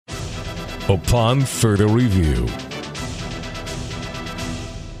upon further review.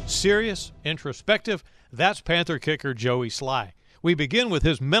 Serious, introspective, that's Panther kicker Joey Slye. We begin with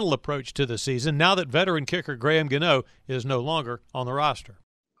his mental approach to the season now that veteran kicker Graham Gano is no longer on the roster.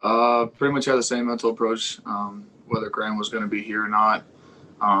 Pretty much had the same mental approach, whether Graham was going to be here or not.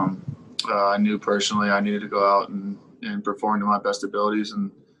 I knew personally I needed to go out and perform to my best abilities,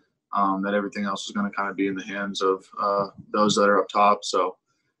 and that everything else was going to kind of be in the hands of those that are up top. So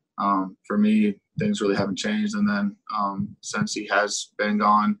for me, things really haven't changed. And then since he has been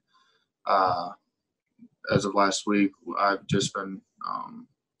gone, as of last week, I've just been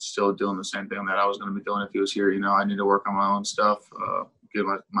still doing the same thing that I was going to be doing if he was here. You know, I need to work on my own stuff, get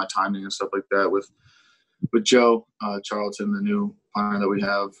my timing and stuff like that with Joe Charlton, the new punter that we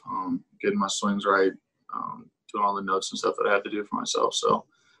have, getting my swings right, doing all the notes and stuff that I have to do for myself. So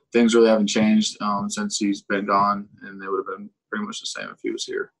things really haven't changed since he's been gone, and they would have been pretty much the same if he was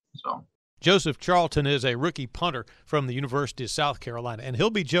here. So Joseph Charlton is a rookie punter from the University of South Carolina, and he'll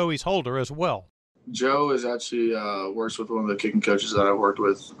be Joey's holder as well. Joe is actually works with one of the kicking coaches that I've worked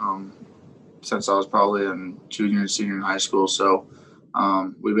with since I was probably in junior and senior in high school. So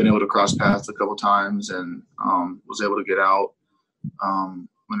we've been able to cross paths a couple times, and was able to get out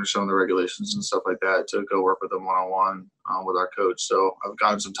under some of the regulations and stuff like that to go work with them one-on-one with our coach. So I've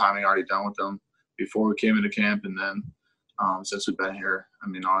gotten some timing already done with them before we came into camp, and then since we've been here, I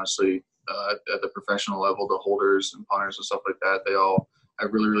mean, honestly, at the professional level, the holders and punters and stuff like that, they all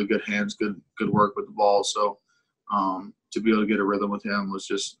have really, really good hands, good work with the ball. So to be able to get a rhythm with him was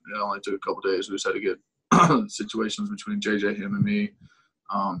just, it only took a couple days. We just had to get situations between JJ, him, and me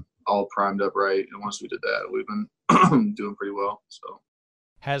all primed up right. And once we did that, we've been doing pretty well. So,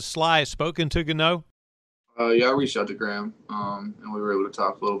 has Slye spoken to Gano? Yeah, I reached out to Graham, and we were able to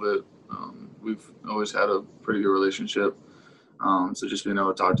talk a little bit. We've always had a pretty good relationship. So just being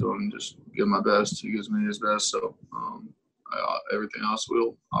able to talk to him, just give him my best. He gives me his best. So everything else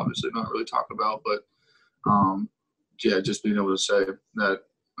we'll obviously not really talk about. But, yeah, just being able to say that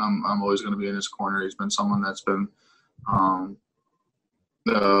I'm always going to be in his corner. He's been someone that's been a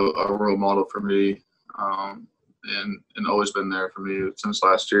role model for me, and always been there for me since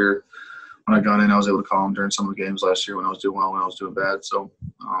last year. When I got in, I was able to call him during some of the games last year when I was doing well, when I was doing bad. So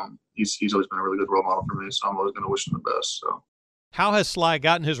he's always been a really good role model for me, so I'm always going to wish him the best. So, how has Slye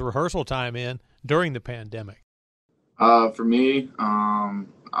gotten his rehearsal time in during the pandemic? For me,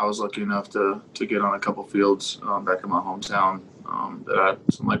 I was lucky enough to get on a couple fields back in my hometown that I had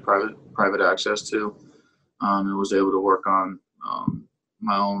some like private access to, and was able to work on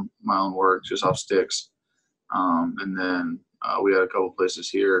my own work just off sticks. And then we had a couple places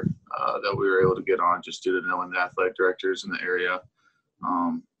here that we were able to get on just due to knowing the athletic directors in the area.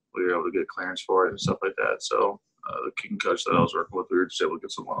 We were able to get clearance for it and stuff like that. So the kicking coach that I was working with, we were just able to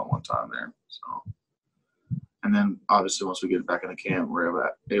get some one-on-one time there. So, and then obviously once we get back in the camp, we're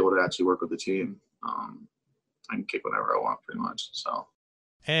able to actually work with the team. I can kick whenever I want, pretty much. So.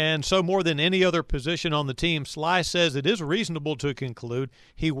 And so more than any other position on the team, Slye says it is reasonable to conclude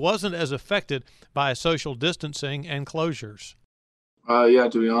he wasn't as affected by social distancing and closures. Yeah,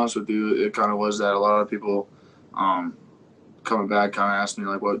 to be honest with you, it kind of was that. A lot of people coming back kind of asked me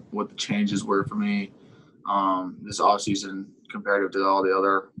like what the changes were for me this offseason comparative to all the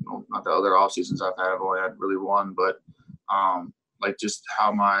other, well, not the other off seasons I've had. I've only had really one, but like just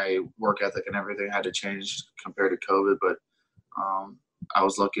how my work ethic and everything had to change compared to COVID. But I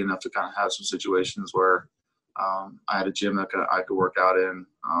was lucky enough to kind of have some situations where I had a gym that I could work out in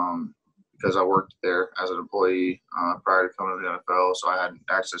because I worked there as an employee prior to coming to the NFL. So I had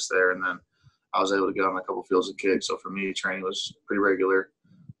access there, and then I was able to get on a couple fields and kick. So for me, training was pretty regular.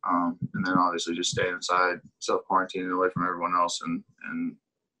 And then obviously just staying inside, self-quarantining away from everyone else, and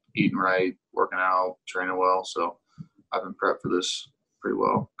eating right, working out, training well. So I've been prepped for this pretty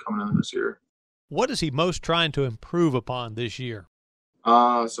well coming into this year. What is he most trying to improve upon this year?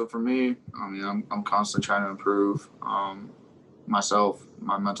 So for me, I mean, I'm constantly trying to improve myself,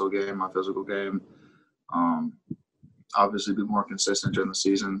 my mental game, my physical game. Obviously be more consistent during the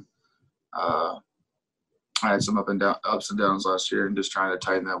season. I had some ups and downs last year, and just trying to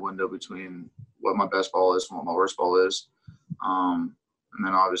tighten that window between what my best ball is and what my worst ball is. And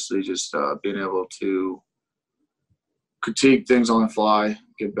then obviously just being able to critique things on the fly,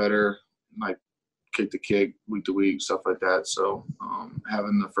 get better, like kick to kick, week to week, stuff like that. So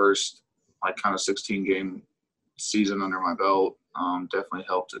having the first like kind of 16-game season under my belt definitely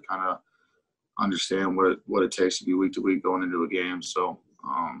helped to kind of understand what it takes to be week to week going into a game. So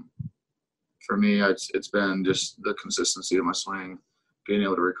for me, it's been just the consistency of my swing, being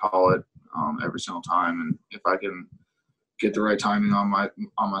able to recall it every single time. And if I can get the right timing on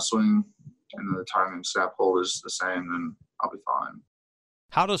my swing and the timing snap hold is the same, then I'll be fine.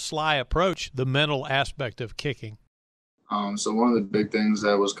 How does Slye approach the mental aspect of kicking? So one of the big things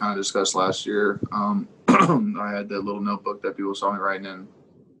that was kind of discussed last year, I had that little notebook that people saw me writing in,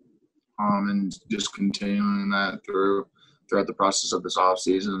 and just continuing that throughout the process of this off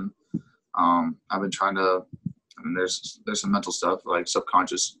season. I've been trying to, there's some mental stuff like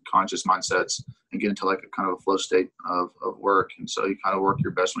conscious mindsets, and get into like a kind of a flow state of work. And so you kind of work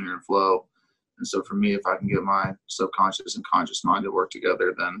your best when you're in flow. And so for me, if I can get my subconscious and conscious mind to work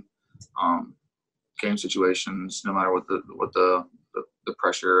together, then game situations, no matter what the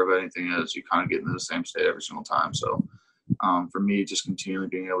pressure of anything is, you kind of get into the same state every single time. So for me, just continually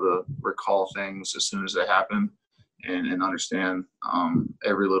being able to recall things as soon as they happen, and understand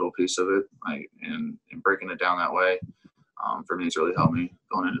every little piece of it, and breaking it down that way, for me, it's really helped me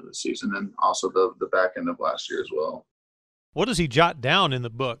going into the season, and also the back end of last year as well. What does he jot down in the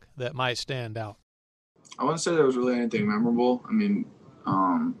book that might stand out? I wouldn't say there was really anything memorable. I mean,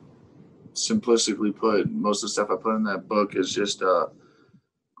 simplistically put, most of the stuff I put in that book is just like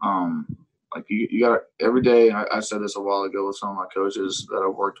you got every day. I said this a while ago with some of my coaches that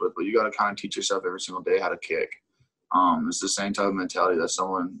I've worked with, but you got to kind of teach yourself every single day how to kick. It's the same type of mentality that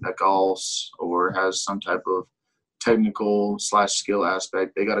someone that golfs or has some type of technical / skill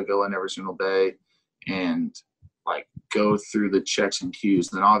aspect. They got to go in every single day and like go through the checks and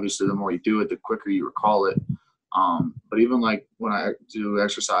cues. And then obviously the more you do it, the quicker you recall it. But even like when I do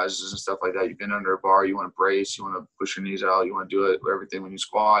exercises and stuff like that, you've been under a bar, you want to brace, you want to push your knees out, you want to do it everything when you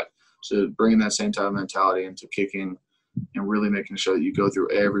squat. So bringing that same type of mentality into kicking and really making sure that you go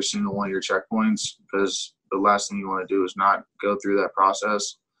through every single one of your checkpoints, because the last thing you want to do is not go through that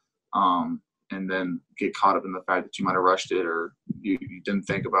process, and then get caught up in the fact that you might have rushed it, or you didn't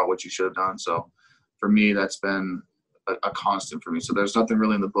think about what you should have done. So for me, that's been a constant for me. So there's nothing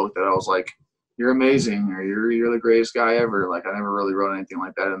really in the book that I was like, you're amazing, or you're the greatest guy ever. Like I never really wrote anything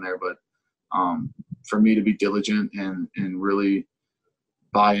like that in there, but for me to be diligent and really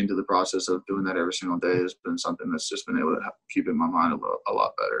buy into the process of doing that every single day has been something that's just been able to keep in my mind a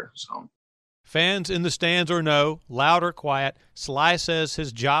lot better. So fans in the stands or no, loud or quiet, Slye says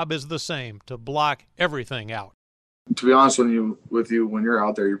his job is the same, to block everything out. To be honest with you, when you're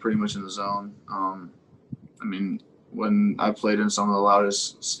out there, you're pretty much in the zone. I mean, when I played in some of the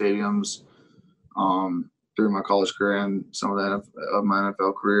loudest stadiums through my college career and some of my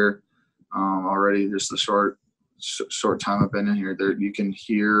NFL career, already just the short time I've been in here, there you can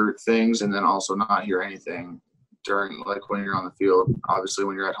hear things and then also not hear anything during, like when you're on the field. Obviously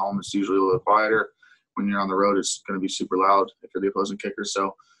when you're at home, it's usually a little quieter. When you're on the road, it's going to be super loud if you're the opposing kicker.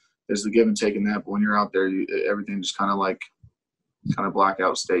 So there's the give and take in that. But when you're out there, everything just kind of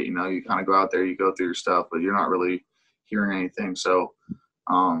blackout state. You know, you kind of go out there, you go through your stuff, but you're not really hearing anything. So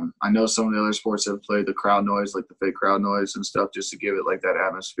I know some of the other sports have played the crowd noise, like the fake crowd noise and stuff, just to give it like that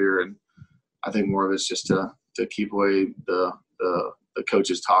atmosphere. And I think more of it's just to keep away the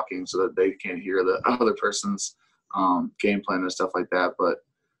coaches talking so that they can't hear the other person's game plan and stuff like that. But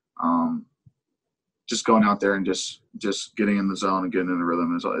just going out there and just getting in the zone and getting in the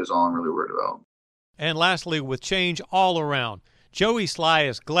rhythm is all I'm really worried about. And lastly, with change all around, Joey Slye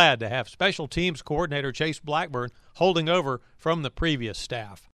is glad to have special teams coordinator Chase Blackburn holding over from the previous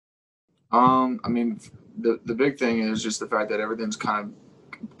staff. I mean, the big thing is just the fact that everything's kind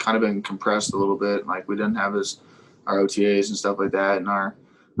of been compressed a little bit. Like we didn't have our OTAs and stuff like that and our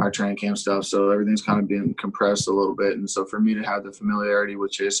training camp stuff. So everything's kind of been compressed a little bit. And so for me to have the familiarity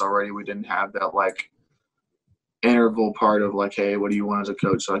with Chase already, we didn't have that like interval part of like, hey, what do you want as a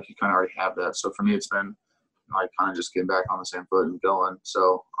coach? So like you kind of already have that. So for me, it's been like kind of just getting back on the same foot and going.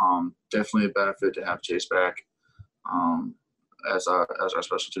 So definitely a benefit to have Chase back as our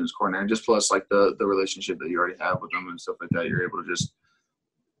special teams coordinator. And just plus like the relationship that you already have with them and stuff like that, you're able to just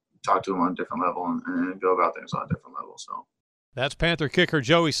talk to them on a different level and go about things on a different level. So that's Panther kicker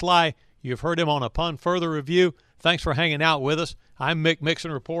Joey Slye. You've heard him on Upon Further Review. Thanks for hanging out with us. I'm Mick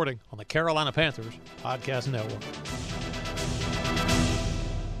Mixon reporting on the Carolina Panthers Podcast Network.